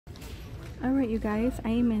Alright you guys, I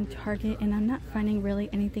am in Target and I'm not finding really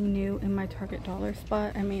anything new in my Target dollar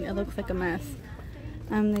spot. I mean, it looks like a mess.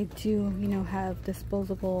 They do, you know, have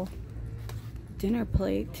disposable dinner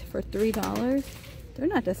plate for $3. They're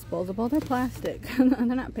not disposable, they're plastic. They're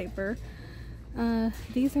not paper.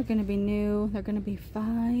 These are going to be new. They're going to be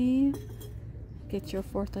 $5. Get your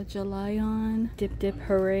 4th of July on. Dip dip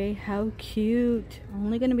hooray. How cute.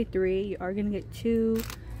 Only going to be $3. You are going to get 2.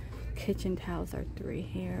 Kitchen towels are $3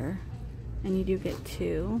 here. And you do get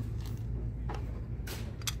 2.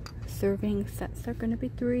 Serving sets are going to be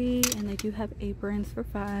 $3. And they do have aprons for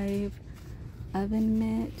 $5. Oven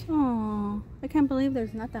mitt. Oh, I can't believe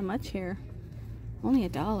there's not that much here. Only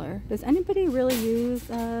 $1. Does anybody really use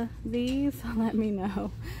these? Let me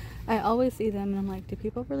know. I always see them and I'm like, do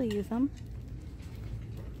people really use them?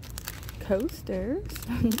 Coasters.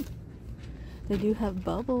 They do have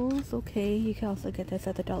bubbles. Okay, you can also get this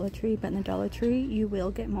at the Dollar Tree, but in the Dollar Tree you will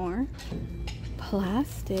get more.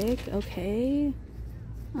 Plastic. Okay.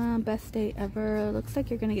 Best day ever. Looks like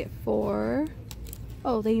you're gonna get 4.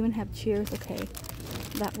 Oh, they even have cheers. Okay,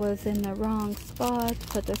 that was in the wrong spot.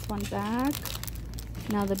 Put this one back.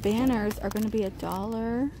 Now the banners are going to be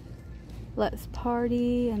 $1. Let's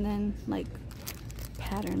party, and then like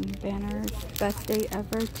pattern banners. Best day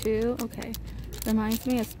ever too. Okay, reminds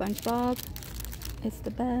me of SpongeBob. It's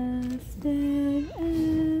the best day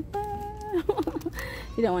ever.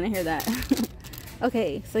 You don't want to hear that.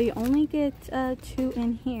 Okay, so you only get 2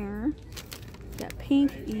 in here. Got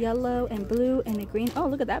pink, yellow, and blue, and a green. Oh,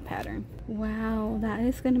 look at that pattern. Wow, that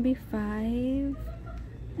is going to be $5.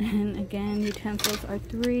 And again, utensils are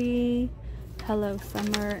 $3. Hello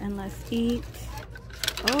summer and let's eat.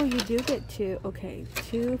 Oh, you do get 2. Okay,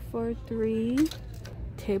 2 for $3.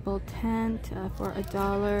 Table tent for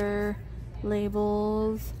 $1.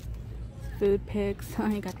 Labels, food picks. Oh,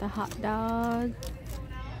 you got the hot dog.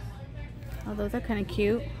 Oh, those are kind of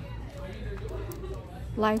cute.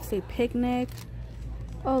 Lifesay picnic.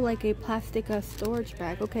 Oh, like a plastic storage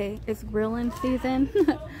bag. Okay, it's grilling season.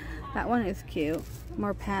 That one is cute.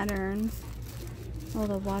 More patterns. Oh,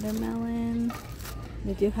 the watermelon.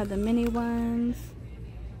 They do have the mini ones.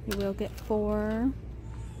 You will get 4.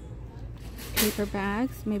 Paper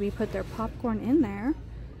bags. Maybe put their popcorn in there.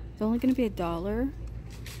 It's only going to be $1.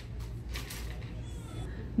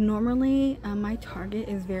 Normally, my Target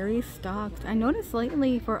is very stocked. I noticed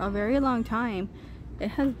lately for a very long time,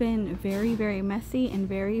 it has been very, very messy and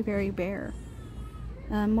very, very bare.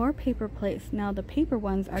 More paper plates. Now the paper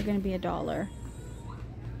ones are going to be $1.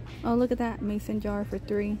 Oh, look at that mason jar for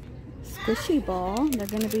 $3. Squishy ball. They're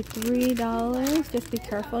going to be $3. Just be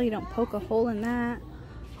careful you don't poke a hole in that.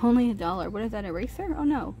 Only $1. What is that, eraser? Oh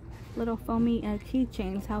no. Little foamy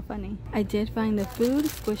keychains. How funny. I did find the food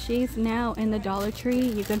squishies. Now in the Dollar Tree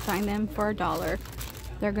you can find them for $1.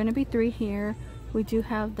 They're going to be $3 here. We do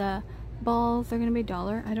have the balls. They're going to be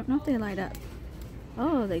 $1. I don't know if they light up.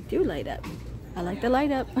 Oh, they do light up. I like the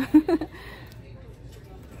light up.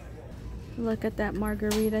 Look at that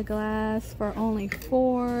margarita glass for only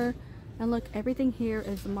 $4. And look, everything here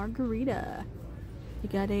is margarita. You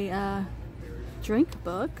got a drink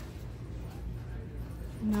book.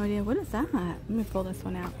 No idea. What is that? Let me pull this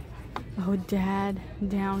one out. Oh, dad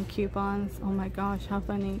down coupons. Oh my gosh, how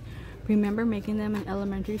funny. Remember making them in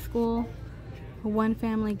elementary school? One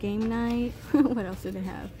family game night. What else do they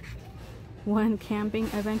have? One camping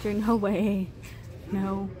adventure. No way.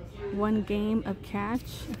 No. One game of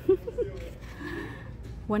catch.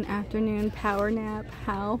 One afternoon power nap.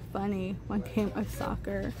 How funny. One game of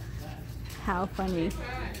soccer. How funny.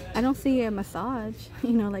 I don't see a massage.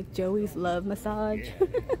 You know, like Joey's Love Massage.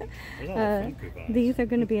 These are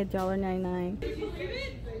going to be $1.99.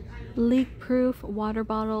 Leak proof water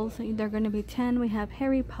bottles. They're going to be 10. We have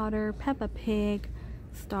Harry Potter, Peppa Pig,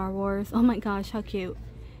 Star Wars. Oh my gosh, how cute.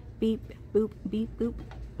 Beep, boop, beep, boop.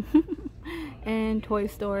 And Toy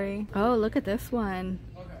Story. Oh, look at this one.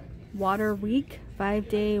 Water Week.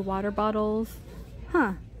 5-day water bottles.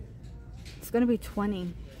 Huh. It's going to be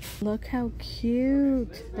 20. Look how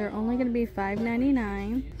cute. They're only going to be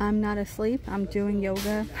 $5.99. I'm not asleep. I'm doing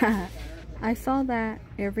yoga. I saw that.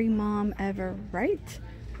 Every mom ever, right?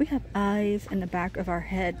 We have eyes in the back of our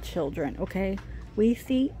head, children, okay? We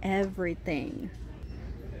see everything.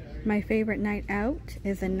 My favorite night out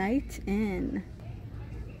is a night in.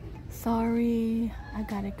 Sorry, I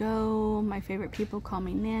gotta go. My favorite people call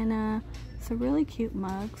me Nana. So really cute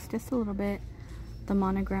mugs, just a little bit. The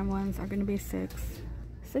monogram ones are gonna be $6.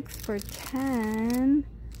 6 for $10.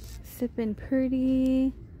 Sippin'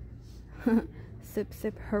 pretty. Sip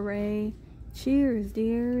sip hooray. Cheers,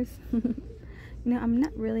 dears. You know, I'm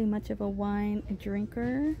not really much of a wine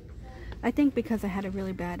drinker, I think because I had a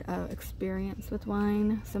really bad experience with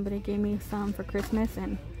wine. Somebody gave me some for Christmas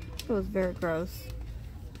and it was very gross.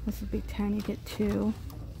 This would be 10, you get 2.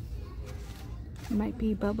 It might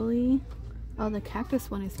be bubbly. Oh, the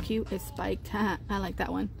cactus one is cute. It's spiked. I like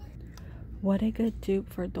that one. What a good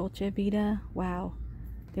dupe for Dolce Vita. Wow.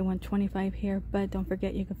 They want 25 here, but don't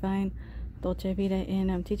forget you can find Dolce Vita in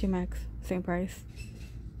TJ Maxx. Same price.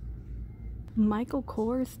 Michael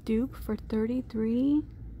Kors dupe for 33.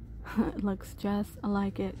 It looks just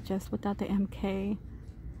like it, just without the MK.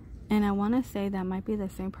 And I want to say that might be the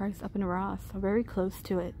same price up in Ross. Very close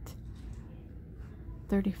to it.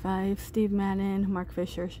 35. Steve Madden, Mark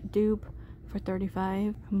Fisher dupe for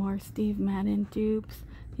 35. More Steve Madden dupes.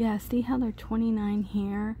 Yeah, see how they're 29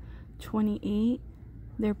 here, 28.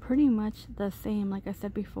 They're pretty much the same, like I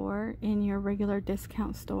said before, in your regular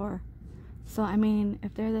discount store. So I mean,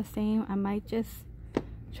 if they're the same, I might just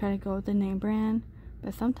try to go with the name brand.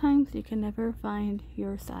 But sometimes you can never find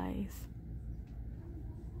your size.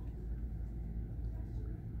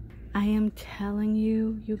 I am telling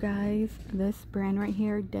you, you guys, this brand right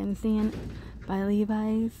here, Denizen by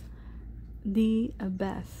Levi's, the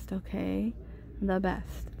best, okay? The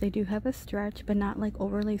best. They do have a stretch, but not like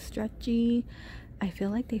overly stretchy. I feel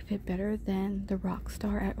like they fit better than the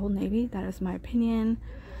Rockstar at Old Navy. That is my opinion.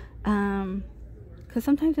 Because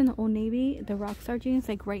sometimes in the Old Navy, the Rockstar jeans,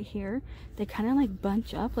 like right here, they kind of like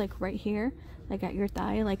bunch up, like right here, like at your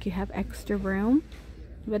thigh, like you have extra room,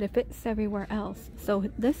 but it fits everywhere else. So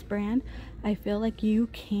this brand, I feel like you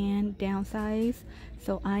can downsize.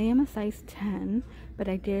 So I am a size 10, but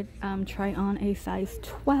I did try on a size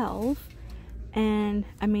 12, and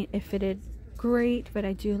I mean, it fitted great, but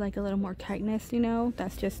I do like a little more tightness, you know,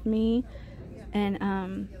 that's just me.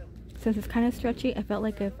 And since it's kind of stretchy, I felt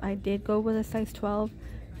like if I did go with a size 12,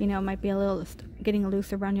 you know, it might be a little getting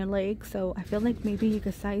loose around your legs. So I feel like maybe you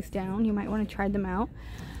could size down. You might want to try them out.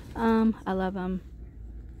 I love them.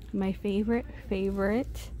 My favorite,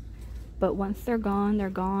 but once they're gone, they're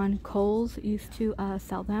gone. Kohl's used to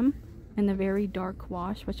sell them in the very dark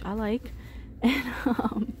wash, which I like.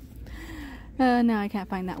 And now I can't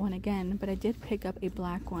find that one again, but I did pick up a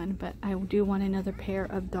black one, but I do want another pair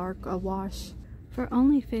of dark wash. For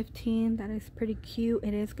only 15, that is pretty cute.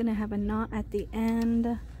 It is going to have a knot at the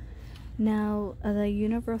end. Now, the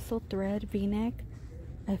universal thread v-neck,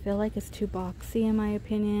 I feel like it's too boxy in my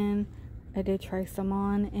opinion. I did try some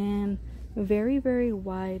on, and very, very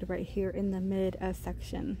wide right here in the mid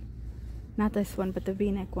section. Not this one, but the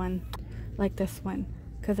v-neck one, like this one.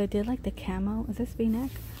 Because I did like the camo. Is this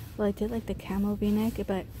v-neck? Well, I did like the camo v-neck,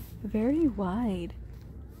 but very wide.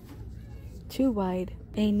 Too wide.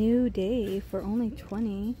 A new day for only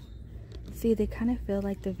 20. See, they kind of feel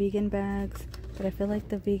like the vegan bags, but I feel like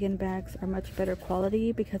the vegan bags are much better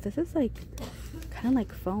quality because this is like kind of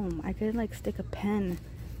like foam. I could like stick a pen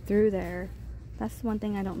through there. That's one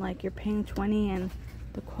thing I don't like. You're paying 20 and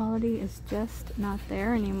the quality is just not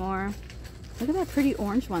there anymore. Look at that pretty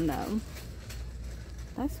orange one though.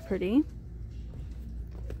 That's pretty.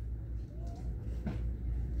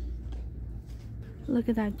 Look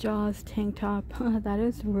at that Jaws tank top. That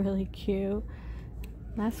is really cute.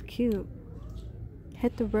 That's cute.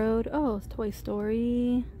 Hit the road. Oh, it's Toy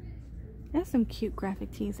Story. They have some cute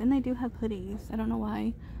graphic tees, and they do have hoodies. I don't know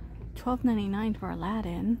why. $12.99 for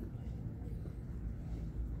Aladdin.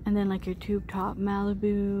 And then like your tube top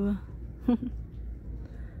Malibu.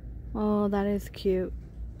 Oh, that is cute.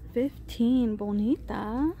 15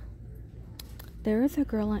 Bonita. There is a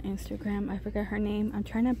girl on Instagram. I forget her name. I'm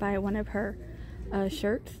trying to buy one of her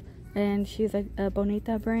shirts, and she's a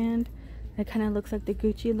Bonita brand. It kind of looks like the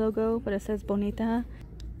Gucci logo, but it says Bonita.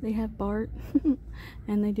 They have Bart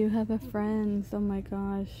and they do have a Friends. Oh my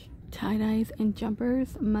gosh. Tie-dyes and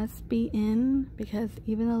jumpers must be in, because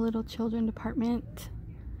even the little children department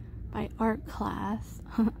by Art Class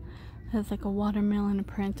has like a watermelon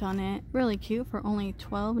print on it. Really cute for only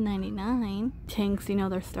 $12.99. Tanks, you know,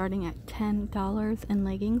 they're starting at $10 and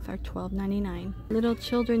leggings are $12.99. Little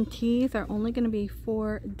children tees are only going to be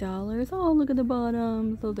 $4. Oh, look at the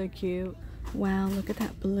bottoms. Those are cute. Wow, look at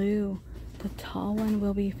that blue. The tall one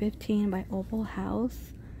will be $15 by Opal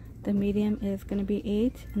House. The medium is going to be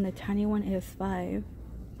 $8 and the tiny one is $5.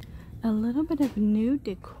 A little bit of new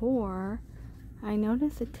decor. I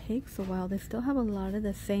noticed it takes a while. They still have a lot of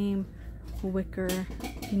the same wicker,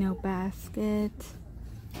 you know, basket.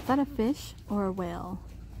 Is that a fish or a whale?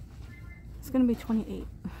 It's gonna be 28.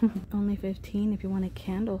 Only 15 if you want a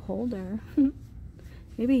candle holder.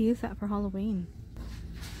 Maybe use that for Halloween.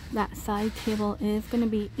 That side table is gonna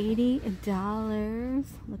be $80.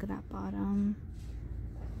 Look at that bottom.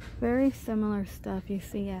 Very similar stuff you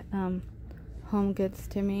see at Home Goods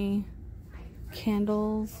to me.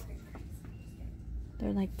 Candles.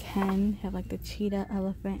 They're like 10. Have like the cheetah,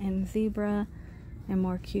 elephant, and zebra. And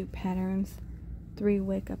more cute patterns. 3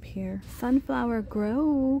 wick up here. Sunflower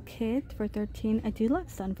grow kit for 13. I do love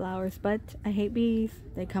sunflowers, but I hate bees.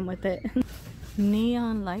 They come with it.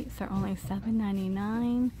 Neon lights are only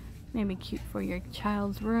 $7.99. Maybe cute for your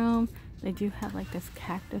child's room. They do have like this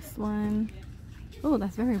cactus one. Oh,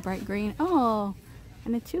 that's very bright green. Oh,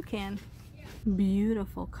 and a toucan.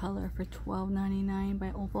 Beautiful color for $12.99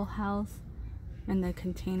 by Opal House. And the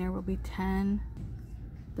container will be 10.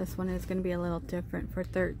 This one is going to be a little different for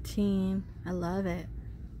 13. I love it.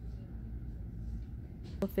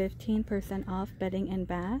 15% off bedding and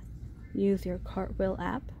bath. Use your Cartwheel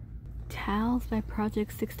app. Towels by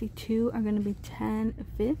Project 62 are going to be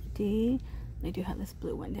 $10.50. They do have this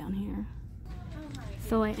blue one down here.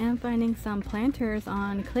 So I am finding some planters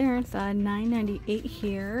on clearance at $9.98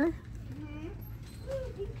 here.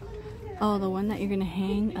 Oh, the one that you're going to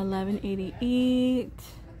hang, $11.88.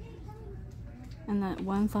 And the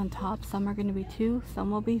ones on top, some are going to be $2,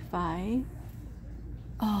 some will be $5.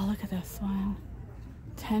 Oh, look at this one.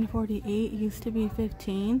 $10.48 used to be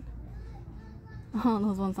 $15. Oh,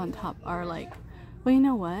 those ones on top are like, well, you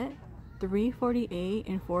know what? $3.48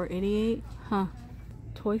 and $4.88. Huh.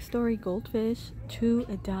 Toy Story goldfish,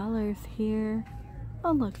 $2 here.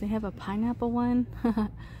 Oh, look, they have a pineapple one.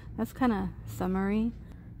 That's kind of summery.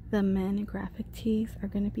 The men graphic tees are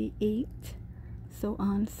going to be $8. So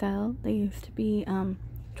on sale. They used to be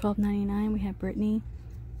 $12.99. We have Brittany.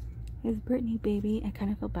 It's Brittany, baby. I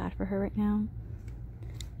kind of feel bad for her right now.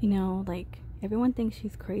 You know, like, everyone thinks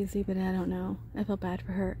she's crazy, but I don't know. I feel bad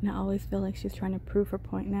for her, and I always feel like she's trying to prove her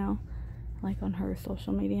point now, like on her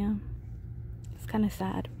social media. It's kind of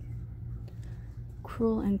sad.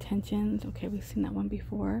 Cruel Intentions. Okay, we've seen that one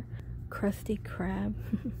before. Krusty Krab.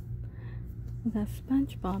 We got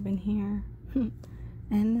SpongeBob in here.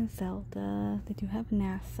 And Zelda. They do have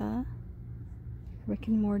NASA, Rick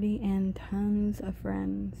and Morty, and tons of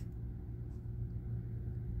friends.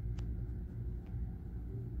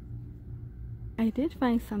 I did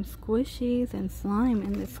find some squishies and slime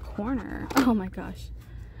in this corner. Oh my gosh.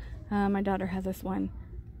 My daughter has this one.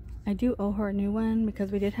 I do owe her a new one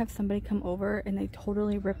because we did have somebody come over and they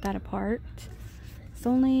totally ripped that apart. It's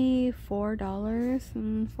only $4.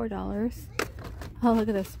 $4. Oh, look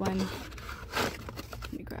at this one.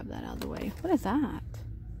 Let me grab that out of the way. What is that?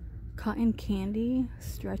 Cotton candy,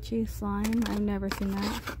 stretchy slime. I've never seen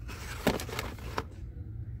that.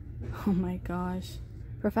 Oh my gosh.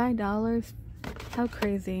 For $5, how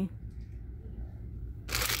crazy.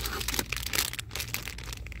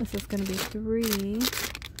 This is gonna be $3.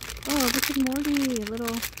 Oh, Rick and Morty,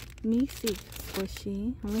 little me-seek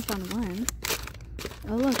squishy. I only found one.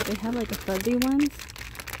 Oh look, they have like a fuzzy ones.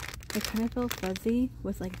 They kind of feel fuzzy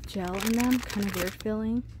with like gel in them. Kind of weird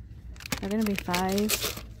feeling. They're gonna be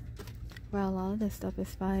 $5. Wow, a lot of this stuff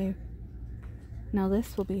is $5. Now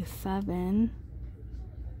this will be $7.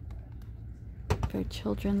 For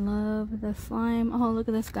children love the slime. Oh, look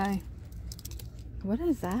at this guy. What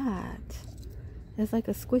is that? It's like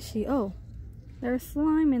a squishy. Oh, there's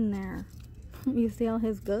slime in there. You see all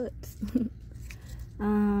his guts.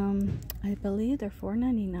 I believe they're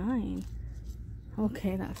 $4.99.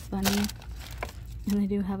 Okay, that's funny. And they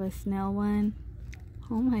do have a snail one.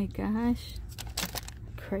 Oh my gosh.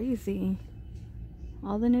 Crazy.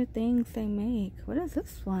 All the new things they make. What is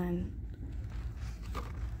this one?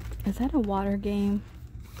 Is that a water game?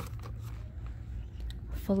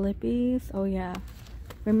 Philippies? Oh yeah.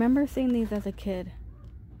 Remember seeing these as a kid.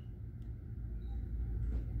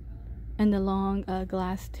 And the long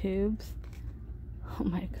glass tubes. Oh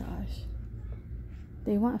my gosh.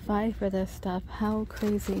 They want $5 for this stuff. How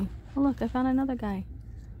crazy. Oh look, I found another guy.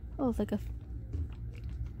 Oh, it's like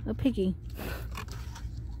a piggy.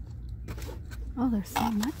 Oh, there's so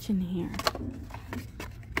much in here.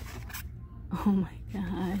 Oh my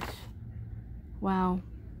gosh. Wow.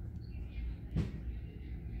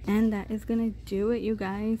 And that is gonna do it, you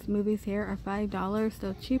guys. Movies here are $5,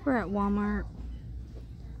 so cheaper at Walmart.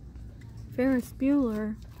 Ferris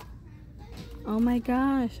Bueller. Oh my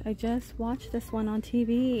gosh, I just watched this one on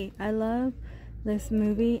TV. I love this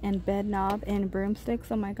movie, and Bed Knob and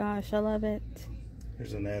Broomsticks. Oh my gosh, I love it.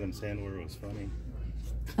 There's an Adam Sandler was funny.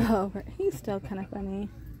 Oh, right. He's still kind of funny.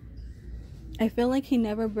 I feel like he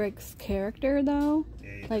never breaks character though. Yeah,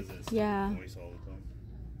 he like, does this yeah. voice all the time.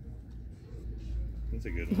 That's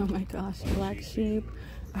a good one. Oh my gosh, Black Sheep.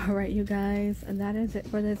 Alright, you guys, and that is it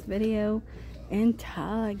for this video in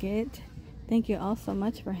Target. Thank you all so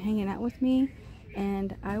much for hanging out with me,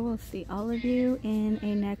 and I will see all of you in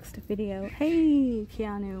a next video. Hey,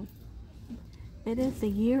 Keanu. It is the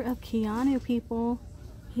year of Keanu, people.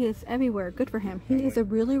 He is everywhere. Good for him. He is a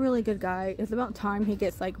really, really good guy. It's about time he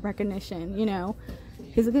gets like recognition, you know.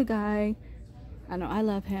 He's a good guy. I know, I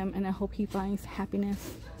love him, and I hope he finds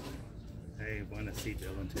happiness. I want to see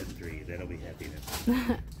Bill and Ted 3. That'll be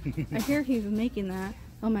happiness. I hear he's making that.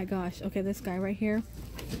 Oh my gosh. Okay, this guy right here.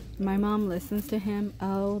 My mom listens to him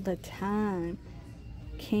all the time.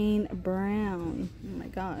 Kane Brown. Oh my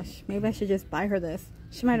gosh. Maybe I should just buy her this.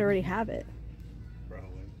 She might already have it.